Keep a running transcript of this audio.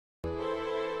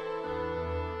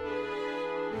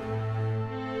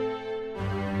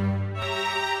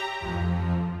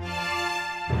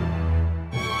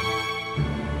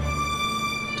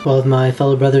To all of my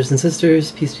fellow brothers and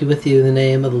sisters, peace be with you in the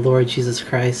name of the Lord Jesus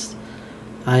Christ.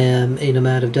 I am a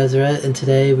nomad of Deseret, and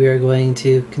today we are going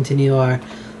to continue our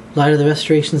Light of the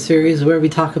Restoration series, where we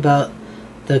talk about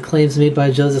the claims made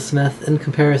by Joseph Smith in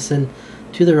comparison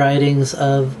to the writings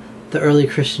of the early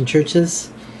Christian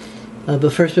churches.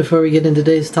 But first, before we get into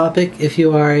today's topic, if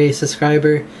you are a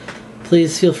subscriber,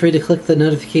 please feel free to click the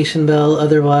notification bell.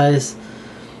 Otherwise,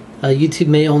 YouTube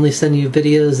may only send you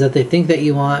videos that they think that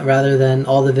you want rather than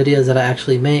all the videos that I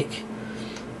actually make.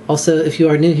 Also, if you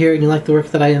are new here and you like the work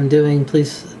that I am doing,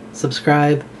 please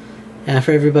subscribe. And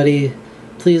for everybody,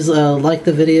 please like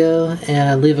the video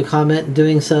and leave a comment.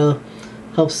 Doing so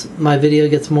helps my video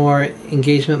gets more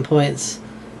engagement points,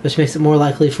 which makes it more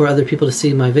likely for other people to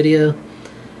see my video.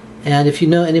 And if you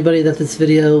know anybody that this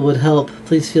video would help,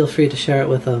 please feel free to share it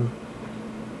with them.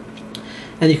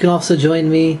 And you can also join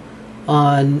me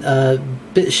on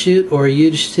BitChute or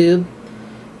UgeTube.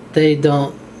 They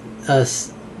don't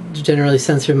generally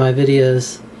censor my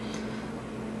videos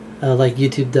like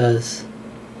YouTube does.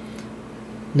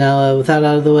 Now, with that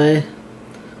out of the way,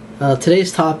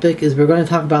 today's topic is we're going to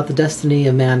talk about the destiny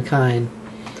of mankind.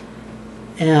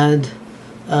 And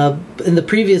in the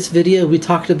previous video, we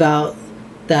talked about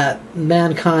that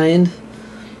mankind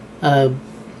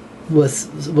was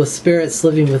spirits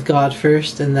living with God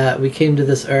first, and that we came to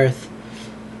this earth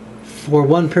for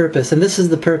one purpose, and this is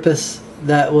the purpose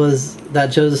that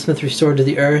Joseph Smith restored to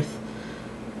the earth,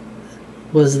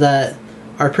 was that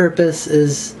our purpose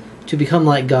is to become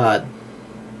like God.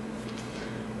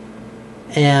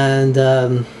 And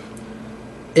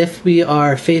if we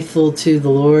are faithful to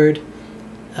the Lord,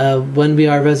 when we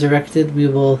are resurrected, we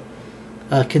will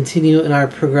continue in our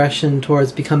progression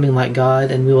towards becoming like God,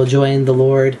 and we will join the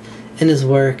Lord in His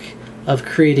work of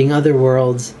creating other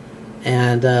worlds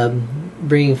and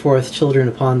bringing forth children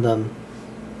upon them.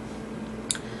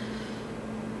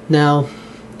 Now,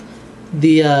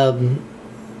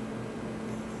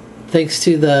 thanks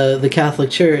to the Catholic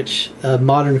Church,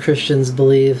 modern Christians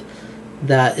believe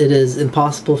that it is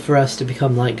impossible for us to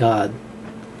become like God,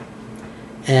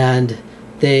 and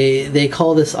they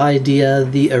call this idea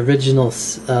the original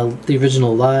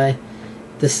lie.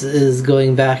 This is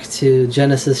going back to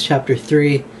Genesis chapter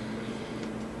 3.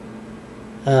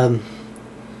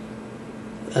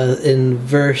 In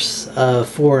verse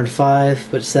 4 and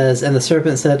 5, which says, "And the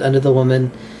serpent said unto the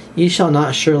woman, Ye shall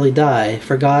not surely die,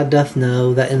 for God doth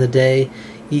know that in the day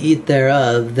ye eat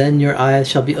thereof, then your eyes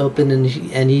shall be opened,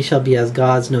 and ye shall be as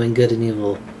gods, knowing good and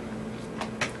evil."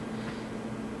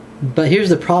 But here's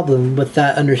the problem with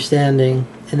that understanding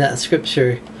in that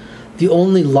scripture. The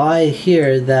only lie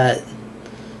here that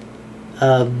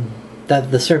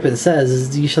the serpent says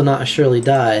is, "You shall not surely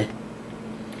die."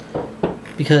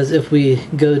 Because if we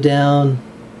go down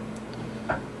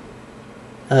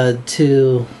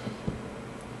to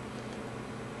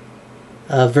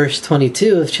verse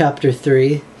 22 of chapter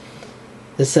 3,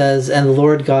 it says, "And the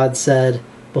Lord God said,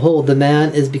 Behold, the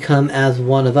man is become as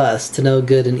one of us, to know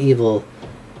good and evil.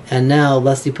 And now,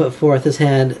 lest he put forth his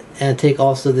hand, and take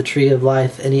also the tree of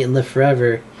life, and eat and live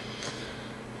forever."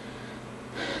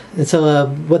 And so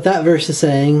what that verse is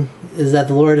saying is that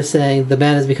the Lord is saying the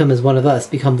man has become as one of us,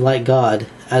 become like God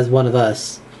as one of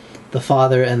us, the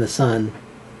Father and the Son.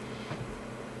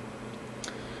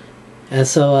 And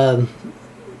so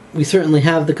we certainly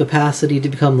have the capacity to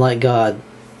become like God.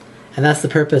 And that's the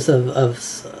purpose of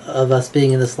us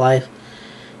being in this life.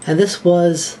 And this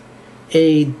was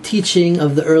a teaching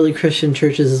of the early Christian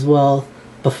churches as well,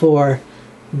 before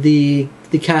the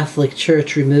Catholic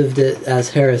Church removed it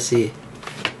as heresy.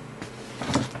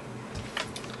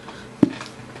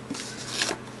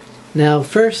 Now,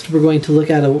 first we're going to look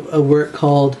at a work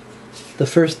called the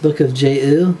First Book of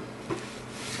Jehu.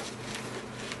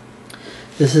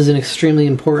 This is an extremely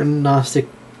important Gnostic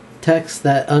text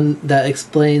that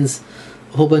explains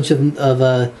a whole bunch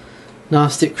of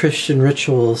Gnostic Christian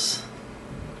rituals.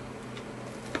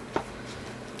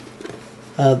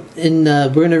 We're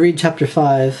going to read chapter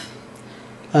 5.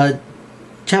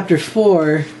 Chapter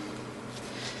 4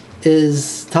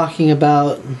 is talking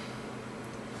about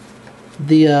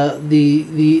the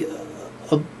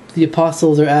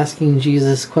apostles are asking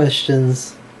Jesus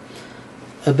questions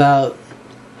about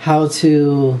how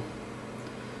to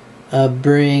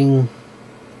bring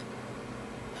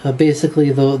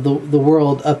basically the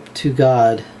world up to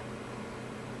God.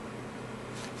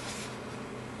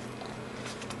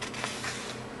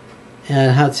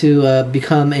 And how to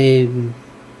become and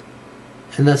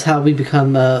that's how we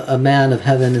become a man of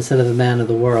heaven instead of a man of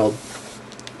the world.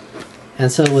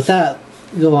 And so with that,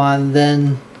 go on,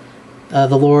 then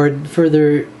the Lord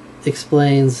further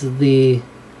explains the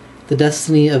the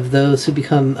destiny of those who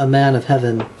become a man of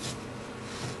heaven.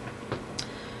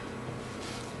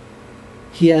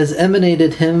 He has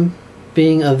emanated him,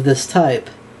 being of this type.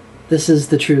 This is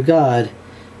the true God.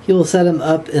 He will set him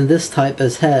up in this type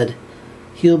as head.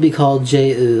 He will be called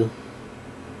Jehu.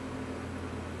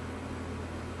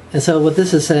 And so what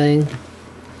this is saying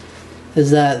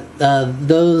is that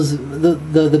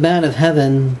the man of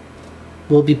heaven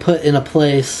will be put in a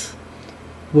place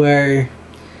where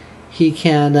he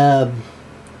can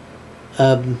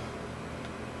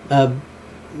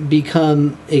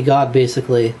become a god,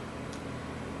 basically.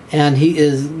 And he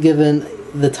is given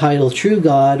the title True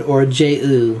God, or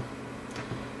Jehu.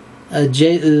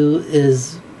 Jehu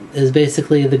is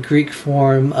basically the Greek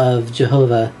form of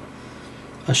Jehovah,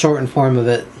 a shortened form of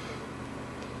it.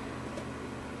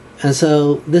 And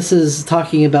so this is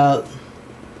talking about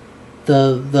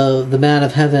the man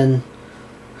of heaven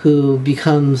who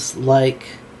becomes like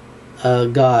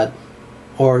God,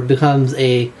 or becomes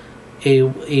a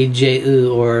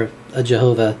Jehu, or a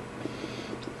Jehovah.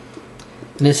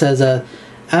 And it says,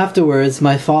 afterwards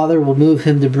my Father will move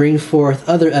him to bring forth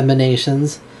other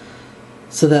emanations,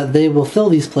 so that they will fill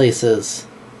these places.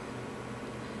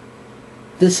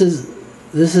 This is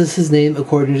his name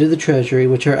according to the treasury,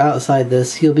 which are outside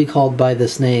this. He'll be called by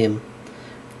this name.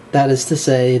 That is to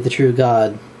say, the true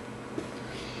God.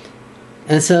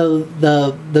 And so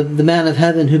the man of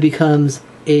heaven who becomes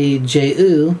a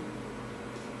Jehu,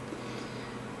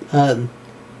 the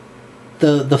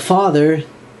Father,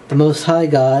 the Most High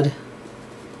God,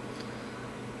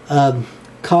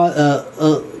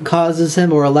 causes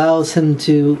him, or allows him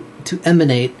to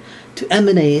emanate. To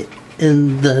emanate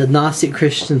in the Gnostic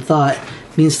Christian thought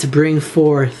means to bring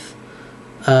forth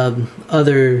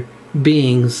other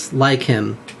beings like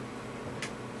him.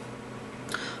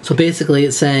 So basically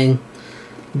it's saying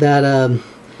that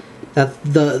that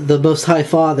the Most High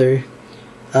Father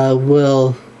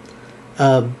will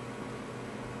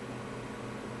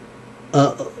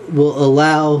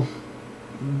allow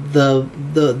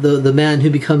the man who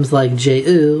becomes like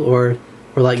Jehu, or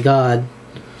like God,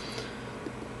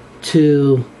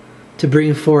 to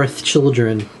bring forth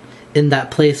children in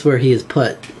that place where he is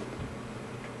put.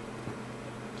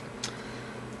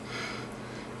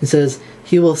 It says,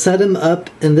 he will set him up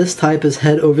in this type as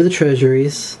head over the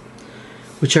treasuries,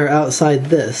 which are outside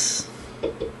this.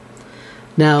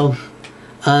 Now,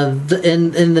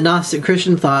 in the Gnostic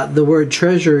Christian thought, the word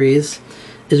treasuries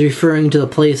is referring to the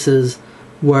places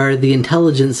where the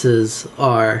intelligences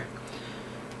are,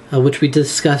 which we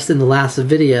discussed in the last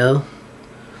video,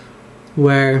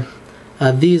 where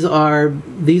these are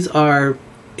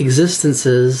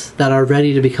existences that are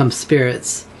ready to become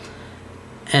spirits.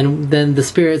 And then the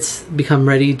spirits become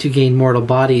ready to gain mortal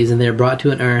bodies, and they are brought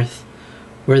to an earth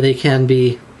where they can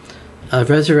be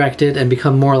resurrected and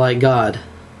become more like God.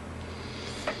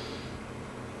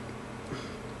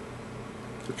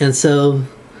 And so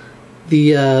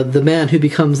the man who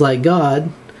becomes like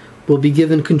God will be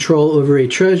given control over a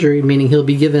treasury, meaning he'll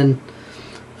be given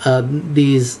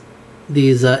these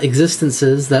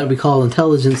existences that we call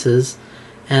intelligences,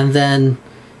 and then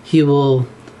he will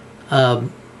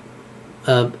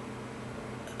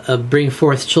bring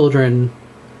forth children,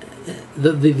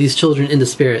 these children into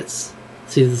spirits.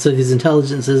 So these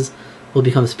intelligences will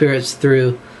become spirits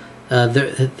through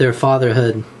their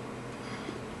fatherhood.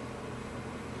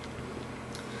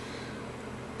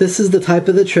 This is the type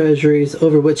of the treasuries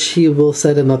over which he will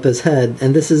set him up as head,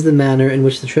 and this is the manner in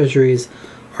which the treasuries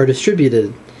are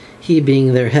distributed, he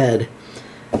being their head.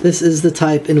 This is the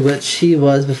type in which he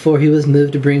was before he was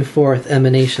moved to bring forth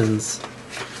emanations.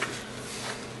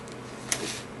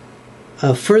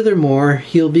 Furthermore,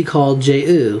 he will be called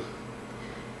Jehu.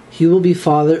 He will be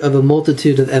father of a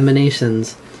multitude of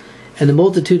emanations, and a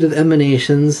multitude of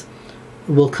emanations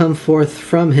will come forth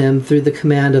from him through the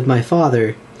command of my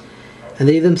Father, and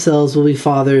they themselves will be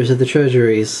fathers of the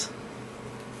treasuries.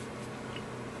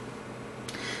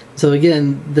 So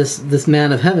again, this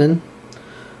man of heaven,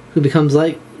 who becomes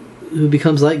like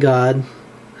God,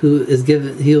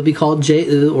 he'll be called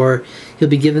Jehu, or he'll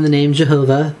be given the name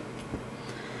Jehovah,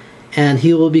 and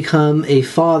he will become a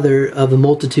father of a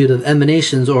multitude of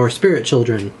emanations, or spirit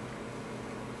children.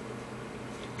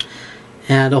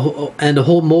 And a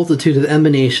whole multitude of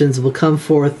emanations will come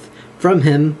forth from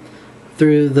him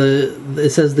through it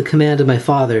says, the command of my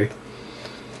Father.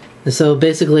 And so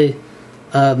basically,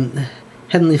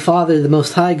 Heavenly Father, the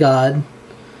Most High God,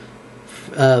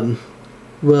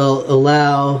 will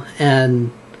allow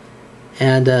and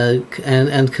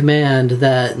command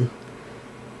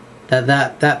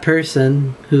that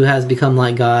person who has become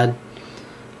like God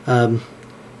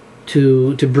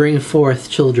to bring forth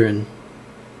children.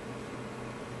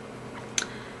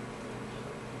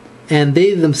 and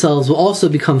they themselves will also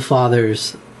become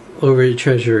fathers over the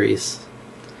treasuries.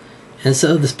 And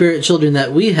so the spirit children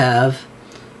that we have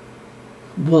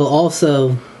will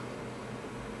also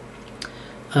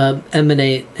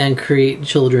emanate and create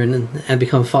children and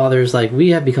become fathers like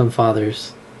we have become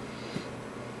fathers.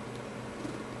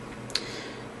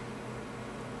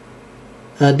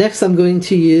 Next, I'm going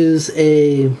to use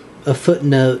a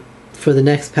footnote for the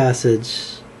next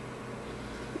passage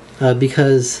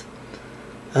because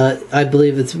I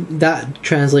believe that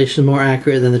translation more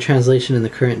accurate than the translation in the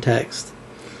current text.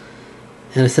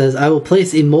 And it says, I will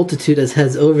place a multitude as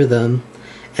heads over them,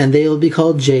 and they will be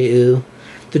called Jehu.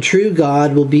 The true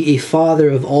God will be a father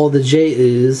of all the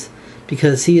Jehus,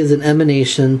 because he is an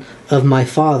emanation of my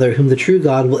Father, whom the true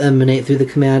God will emanate through the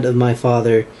command of my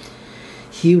Father.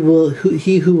 He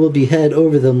who will be head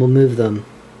over them will move them.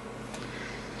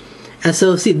 And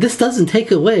so, see, this doesn't take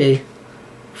away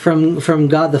from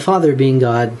God the Father being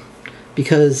God,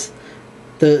 because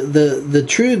the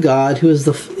true God, who is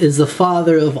the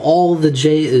Father of all the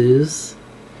Jehus,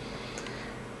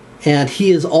 and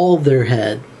he is all their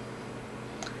head,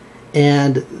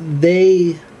 and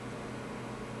they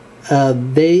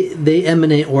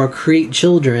emanate or create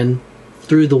children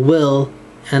through the will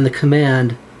and the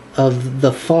command of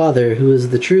the Father, who is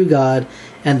the true God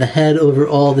and the head over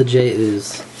all the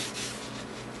Jehus.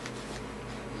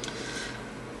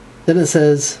 Then it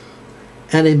says,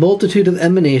 and a multitude of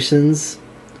emanations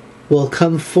will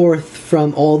come forth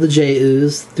from all the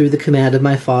Jehus through the command of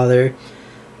my Father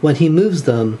when he moves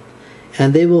them,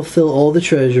 and they will fill all the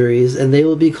treasuries, and they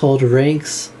will be called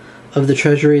ranks of the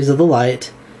treasuries of the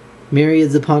light.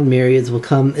 Myriads upon myriads will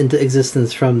come into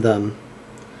existence from them.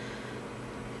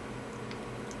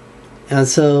 And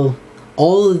so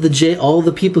all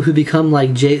the people who become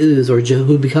like Jehus, or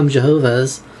who become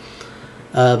Jehovah's,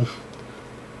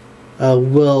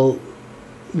 will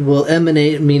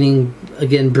emanate, meaning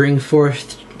again bring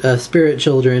forth spirit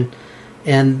children,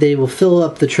 and they will fill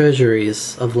up the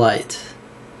treasuries of light,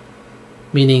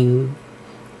 meaning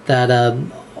that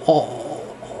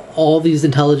all these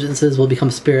intelligences will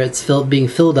become spirits being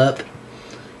filled up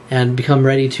and become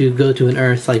ready to go to an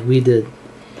earth like we did.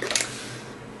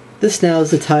 This now is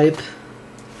the type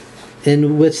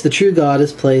in which the true God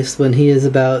is placed when he is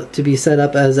about to be set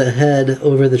up as a head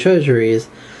over the treasuries,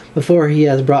 before he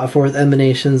has brought forth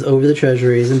emanations over the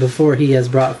treasuries, and before he has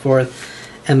brought forth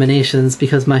emanations,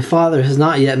 because my Father has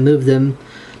not yet moved them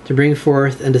to bring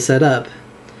forth and to set up.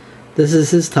 This is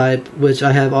his type, which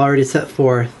I have already set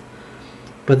forth,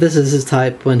 but this is his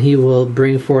type when he will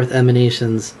bring forth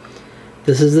emanations.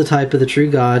 This is the type of the true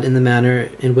God in the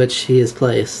manner in which he is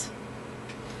placed.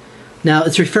 Now,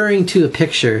 it's referring to a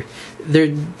picture.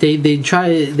 They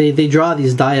draw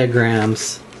these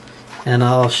diagrams, and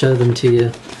I'll show them to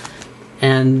you.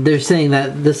 And they're saying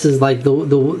that this is like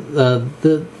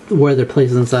the where they're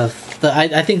placed and stuff.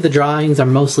 I think the drawings are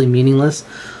mostly meaningless,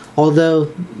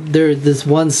 although there's this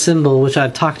one symbol which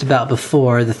I've talked about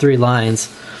before, the 3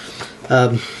 lines,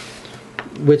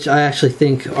 which I actually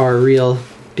think are real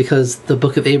because the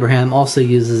Book of Abraham also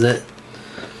uses it.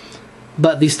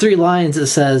 But these 3 lines, it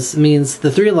says, means the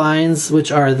 3 lines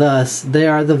which are thus, they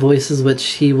are the voices which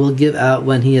he will give out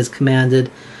when he is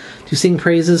commanded to sing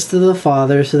praises to the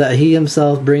Father, so that he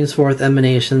himself brings forth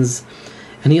emanations,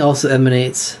 and he also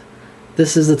emanates.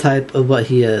 This is the type of what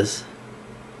he is.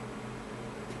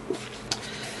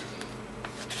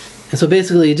 And so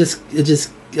basically, it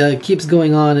just keeps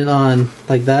going on and on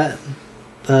like that.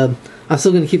 I'm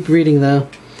still going to keep reading though.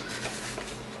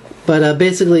 But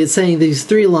basically, it's saying these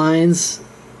 3 lines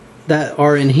that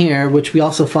are in here, which we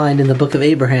also find in the Book of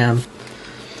Abraham,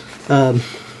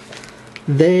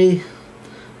 they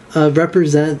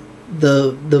represent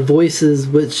the voices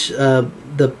which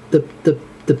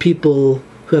the people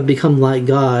who have become like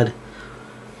God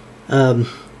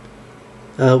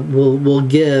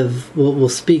will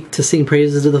speak to sing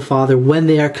praises to the Father when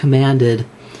they are commanded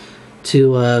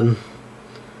to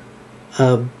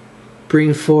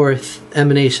bring forth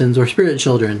emanations or spirit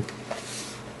children.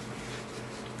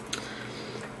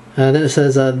 Then it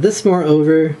says, this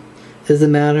moreover is the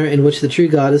manner in which the true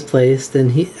God is placed,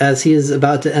 and as he is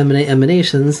about to emanate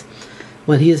emanations,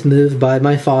 when he is moved by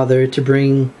my Father to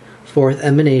bring forth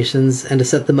emanations and to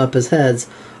set them up as heads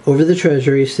over the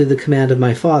treasuries through the command of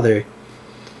my Father.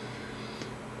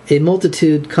 A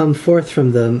multitude come forth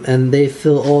from them, and they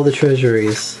fill all the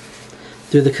treasuries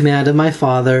through the command of my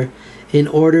Father, in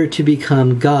order to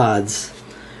become gods.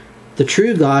 The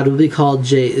true God will be called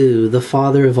Jehu, the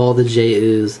father of all the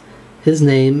Jehus. His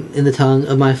name in the tongue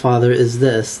of my Father is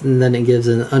this, and then it gives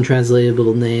an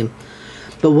untranslatable name.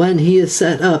 But when he is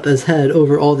set up as head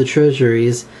over all the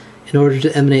treasuries, in order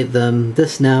to emanate them.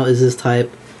 This now is his type,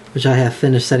 which I have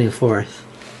finished setting forth.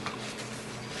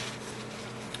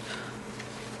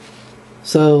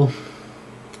 So,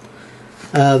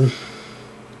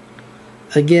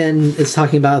 again, it's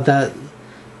talking about that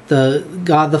the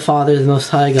God the Father, the Most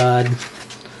High God,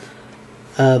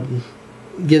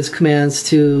 gives commands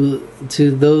to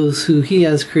those who He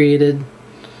has created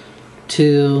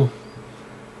to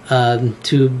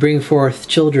bring forth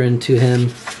children to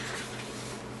Him,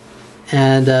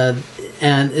 and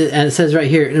it says right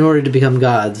here, in order to become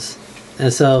gods.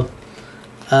 And so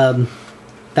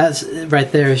that's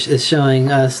right there is showing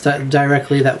us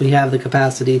directly that we have the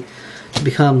capacity to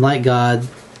become like God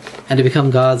and to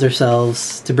become gods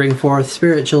ourselves, to bring forth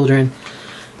spirit children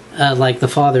like the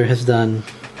Father has done.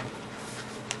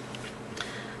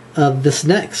 This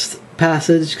next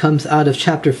passage comes out of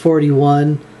chapter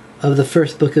 41 of the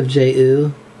first book of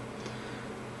Jehu,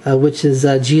 which is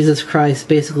Jesus Christ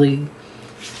basically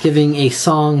giving a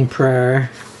song prayer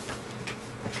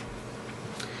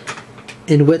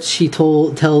in which he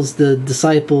tells the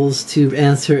disciples to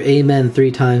answer Amen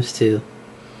 3 times too.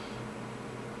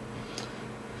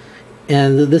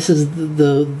 And this is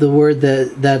the word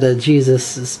that Jesus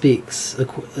speaks,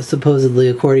 supposedly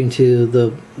according to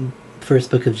the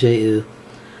first book of Jehu.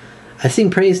 I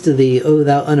sing praise to thee, O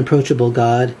thou unapproachable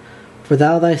God, for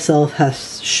thou thyself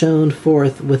hast shone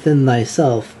forth within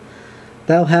thyself.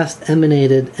 Thou hast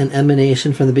emanated an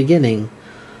emanation from the beginning,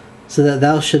 so that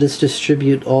thou shouldest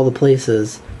distribute all the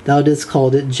places. Thou didst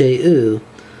call it Jehu,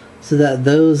 so that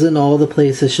those in all the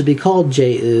places should be called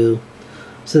Jehu,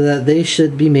 so that they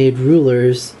should be made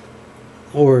rulers,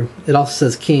 or it also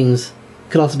says kings,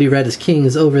 could also be read as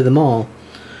kings over them all.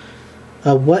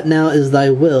 What now is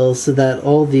thy will, so that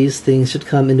all these things should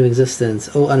come into existence,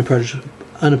 O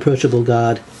unapproachable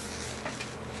God?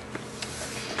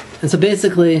 And so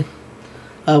basically,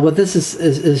 what this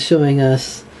is showing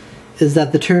us is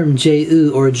that the term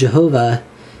Jehu or Jehovah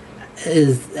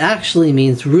actually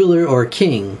means ruler or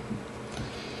king.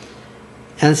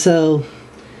 And so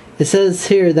it says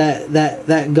here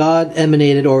that God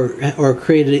emanated or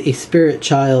created a spirit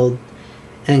child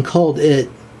and called it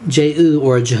Jehu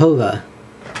or Jehovah.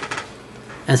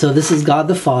 And so this is God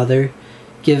the Father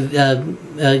creating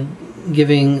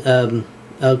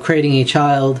a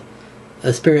child,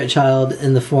 a spirit child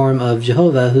in the form of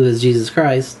Jehovah, who is Jesus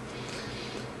Christ.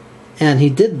 And he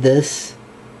did this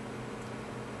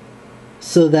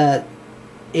so that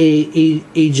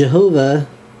a Jehovah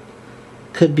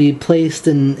could be placed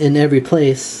in every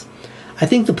place. I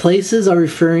think the places are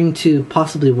referring to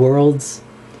possibly worlds,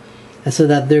 and so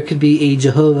that there could be a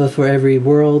Jehovah for every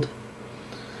world,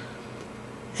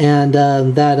 and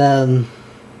the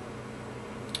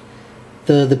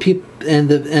people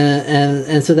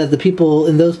and so that the people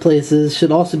in those places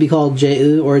should also be called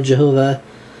Jehu or Jehovah,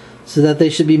 so that they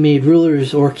should be made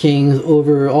rulers or kings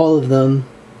over all of them.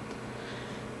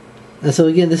 And so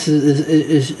again, this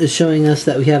is showing us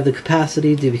that we have the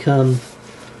capacity to become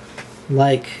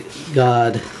like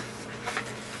God.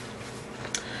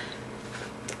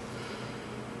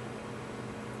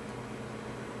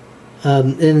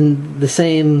 In the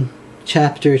same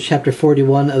chapter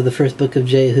 41 of the first book of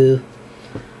Jehu,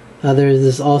 there is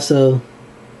this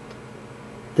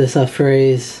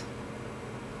phrase.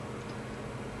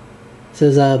 It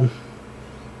says,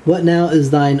 what now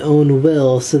is thine own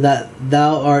will, so that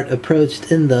thou art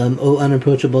approached in them, O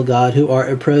unapproachable God, who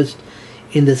art approached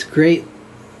in this great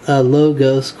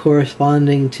logos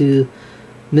corresponding to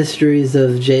mysteries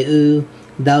of Jehu,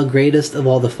 thou greatest of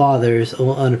all the fathers,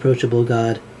 O unapproachable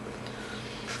God.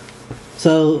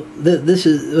 So this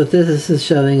is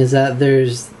showing is that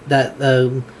there's that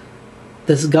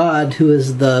this God who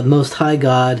is the Most High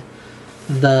God,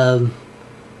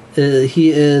 He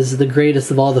is the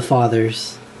greatest of all the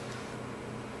fathers.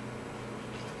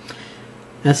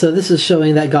 And so this is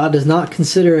showing that God does not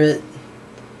consider it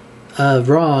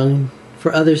wrong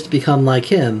for others to become like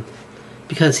Him,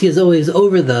 because He is always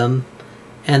over them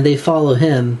and they follow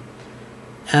Him.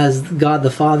 As God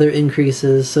the Father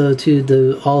increases, so too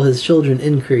do all His children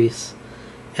increase,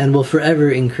 and will forever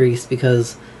increase,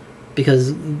 because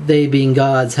they, being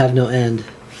gods, have no end.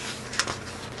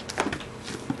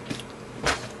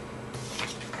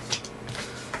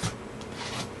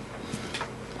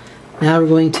 Now we're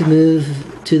going to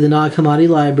move to the Nag Hammadi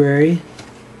Library.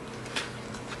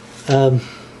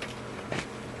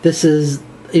 This is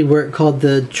a work called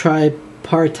the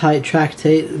Tripartite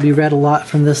Tractate. We read a lot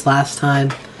from this last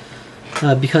time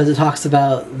because it talks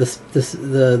about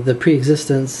the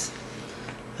pre-existence.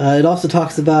 It also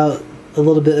talks about a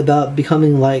little bit about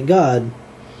becoming like God.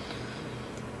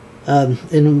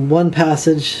 In one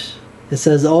passage, It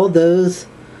says all those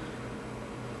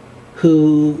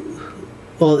who,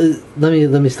 well,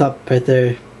 let me stop right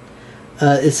there.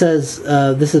 It says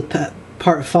this is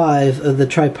part 5 of the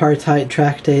tripartite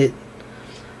tractate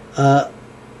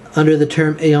under the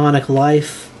term aeonic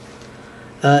life.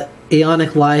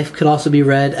 Aeonic life could also be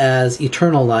read as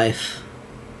eternal life.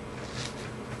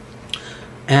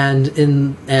 And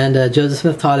Joseph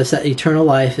Smith taught us that eternal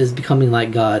life is becoming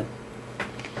like God.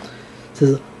 It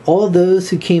says, all those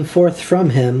who came forth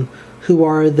from him, who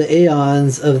are the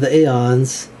aeons of the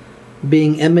aeons,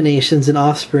 being emanations and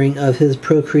offspring of his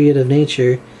procreative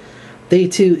nature, they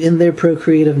too in their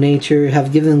procreative nature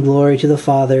have given glory to the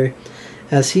Father,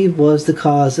 as he was the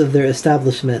cause of their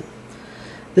establishment.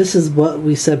 This is what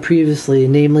we said previously,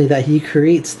 namely that he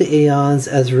creates the aeons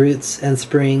as roots and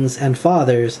springs and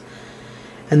fathers,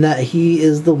 and that he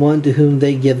is the one to whom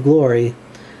they give glory.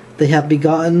 They have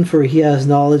begotten, for he has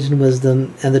knowledge and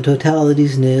wisdom, and the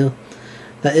totalities knew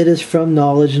that it is from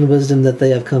knowledge and wisdom that they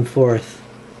have come forth.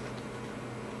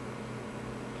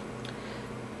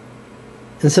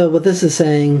 And so what this is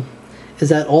saying is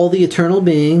that all the eternal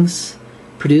beings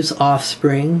produce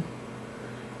offspring,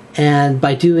 and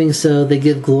by doing so they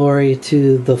give glory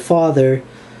to the Father,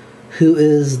 who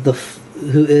is the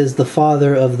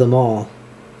Father of them all.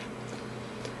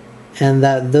 And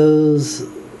that those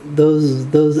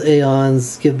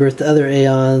aeons give birth to other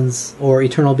aeons, or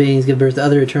eternal beings give birth to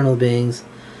other eternal beings,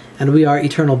 and we are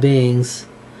eternal beings,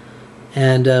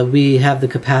 and we have the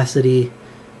capacity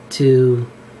to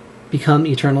become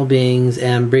eternal beings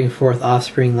and bring forth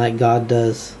offspring like God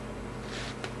does.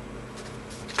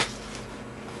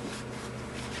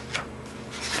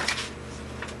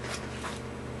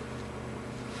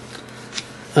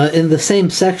 In the same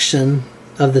section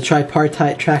of the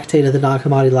tripartite tractate of the Nag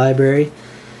Hammadi Library,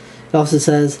 it also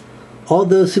says, all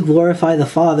those who glorify the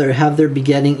Father have their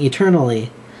begetting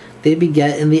eternally. They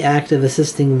beget in the act of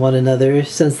assisting one another,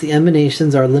 since the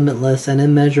emanations are limitless and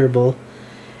immeasurable,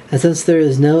 and since there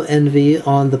is no envy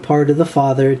on the part of the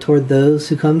Father toward those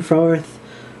who come forth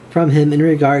from him in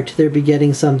regard to their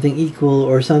begetting something equal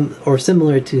or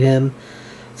similar to him,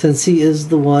 since he is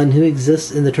the one who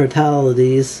exists in the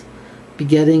totalities,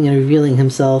 begetting and revealing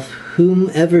himself,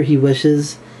 whomever he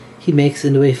wishes, he makes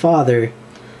into a father,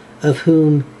 of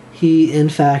whom he in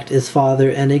fact is Father,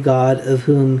 and a God, of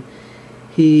whom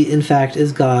he in fact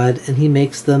is God, and he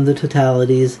makes them the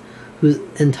totalities whose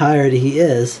entirety he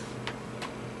is.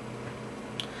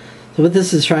 So what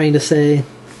this is trying to say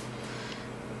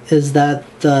is that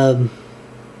the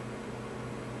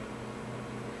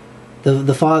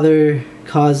Father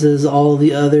causes all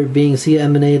the other beings he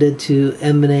emanated to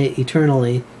emanate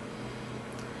eternally,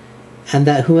 and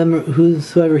that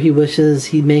whosoever he wishes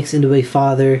he makes into a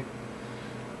father,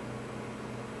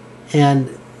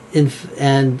 and in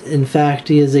fact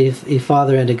he is a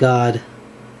father and a God.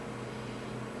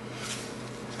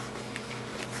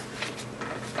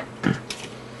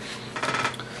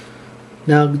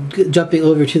 Now jumping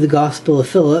over to the Gospel of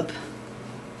Philip,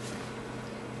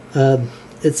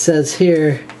 it says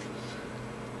here,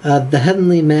 the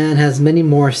heavenly man has many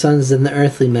more sons than the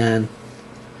earthly man.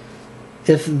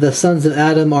 If the sons of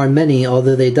Adam are many,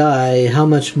 although they die, how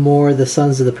much more the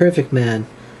sons of the perfect man,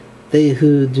 they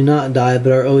who do not die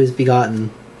but are always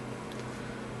begotten.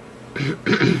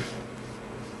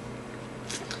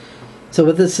 So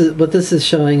what this is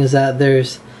showing is that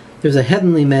there's a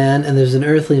heavenly man and there's an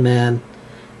earthly man,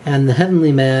 and the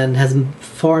heavenly man has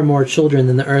far more children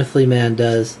than the earthly man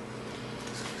does.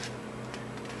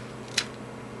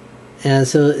 And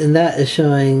so in that is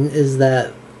showing is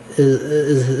that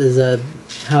is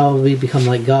how we become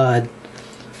like God,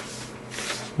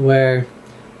 where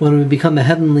when we become a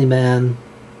heavenly man,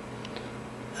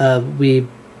 we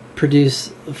produce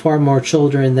far more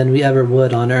children than we ever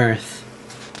would on earth.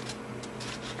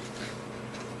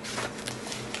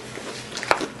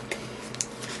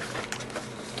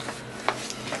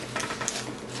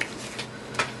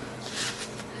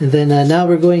 And then now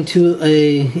we're going to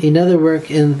another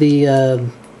work in the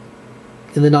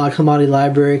Nag Hammadi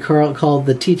Library called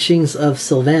The Teachings of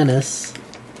Sylvanus.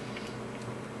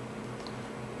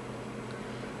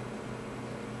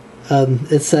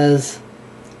 It says,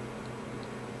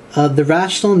 the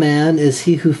rational man is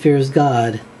he who fears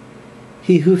God.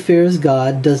 He who fears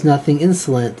God does nothing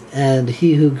insolent, and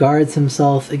he who guards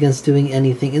himself against doing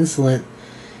anything insolent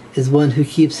is one who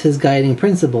keeps his guiding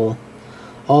principle.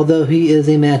 Although he is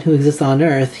a man who exists on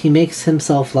earth, he makes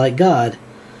himself like God.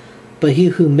 But he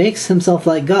who makes himself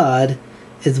like God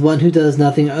is one who does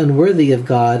nothing unworthy of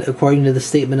God, according to the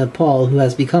statement of Paul, who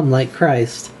has become like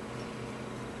Christ.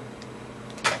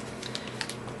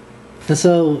 And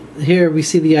so here we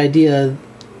see the idea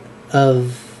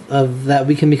of that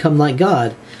we can become like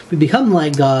God. We become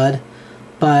like God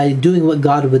by doing what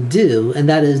God would do, and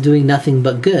that is doing nothing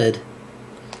but good.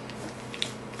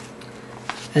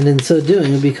 And in so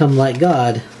doing, we become like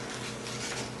God.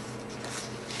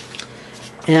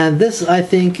 And this, I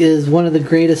think, is one of the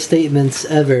greatest statements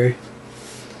ever.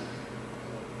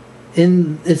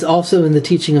 It's also in the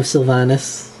teaching of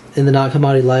Silvanus in the Nag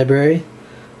Hammadi Library.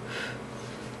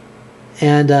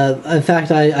 And in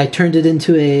fact, I turned it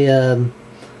into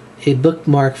a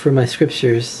bookmark for my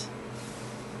scriptures.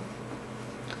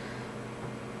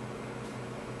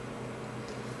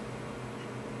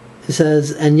 It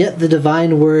says, "And yet the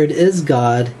divine word is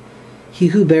God, he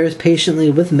who bears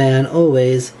patiently with man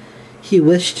always. He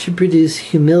wished to produce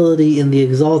humility in the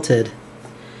exalted.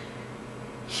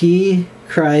 He,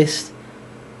 Christ,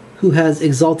 who has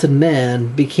exalted man,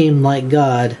 became like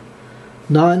God,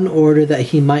 not in order that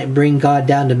he might bring God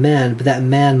down to man, but that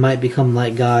man might become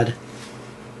like God."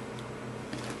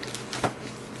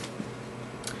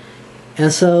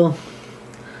 And so,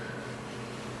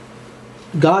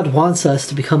 God wants us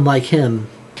to become like him.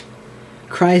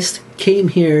 Christ came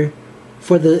here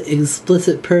for the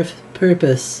explicit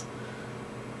purpose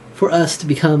for us to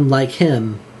become like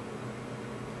him.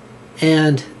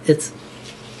 And it's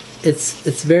a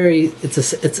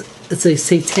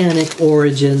satanic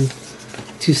origin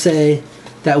to say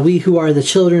that we who are the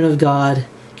children of God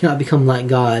cannot become like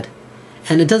God.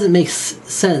 And it doesn't make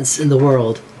sense in the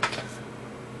world.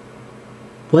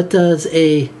 What does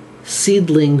a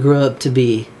seedling grow up to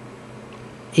be?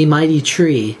 A mighty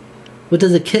tree. What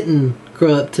does a kitten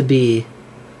grow up to be?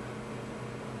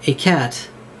 A cat.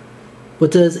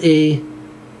 What does a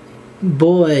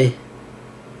boy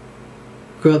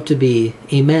grow up to be?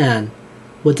 A man.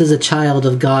 What does a child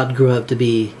of God grow up to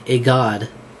be? A God.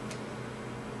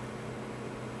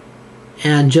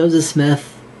 And Joseph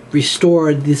Smith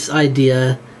restored this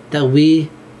idea that we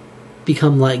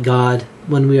become like God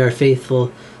when we are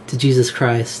faithful to Jesus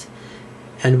Christ,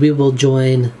 and we will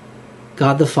join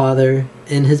God the Father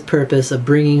in his purpose of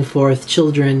bringing forth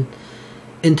children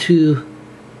into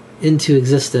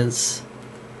existence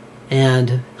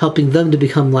and helping them to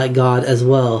become like God as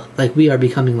well, like we are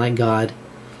becoming like God.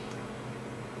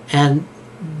 And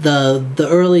the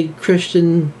early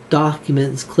Christian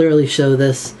documents clearly show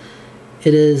this.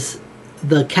 It is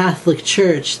the Catholic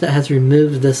Church that has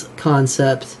removed this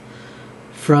concept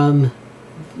from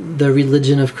the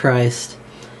religion of Christ,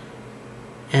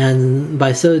 and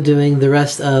by so doing, the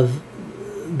rest of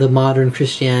the modern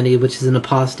Christianity, which is an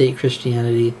apostate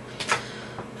Christianity,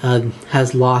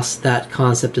 has lost that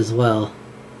concept as well.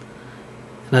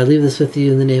 And I leave this with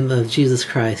you in the name of Jesus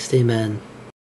Christ. Amen.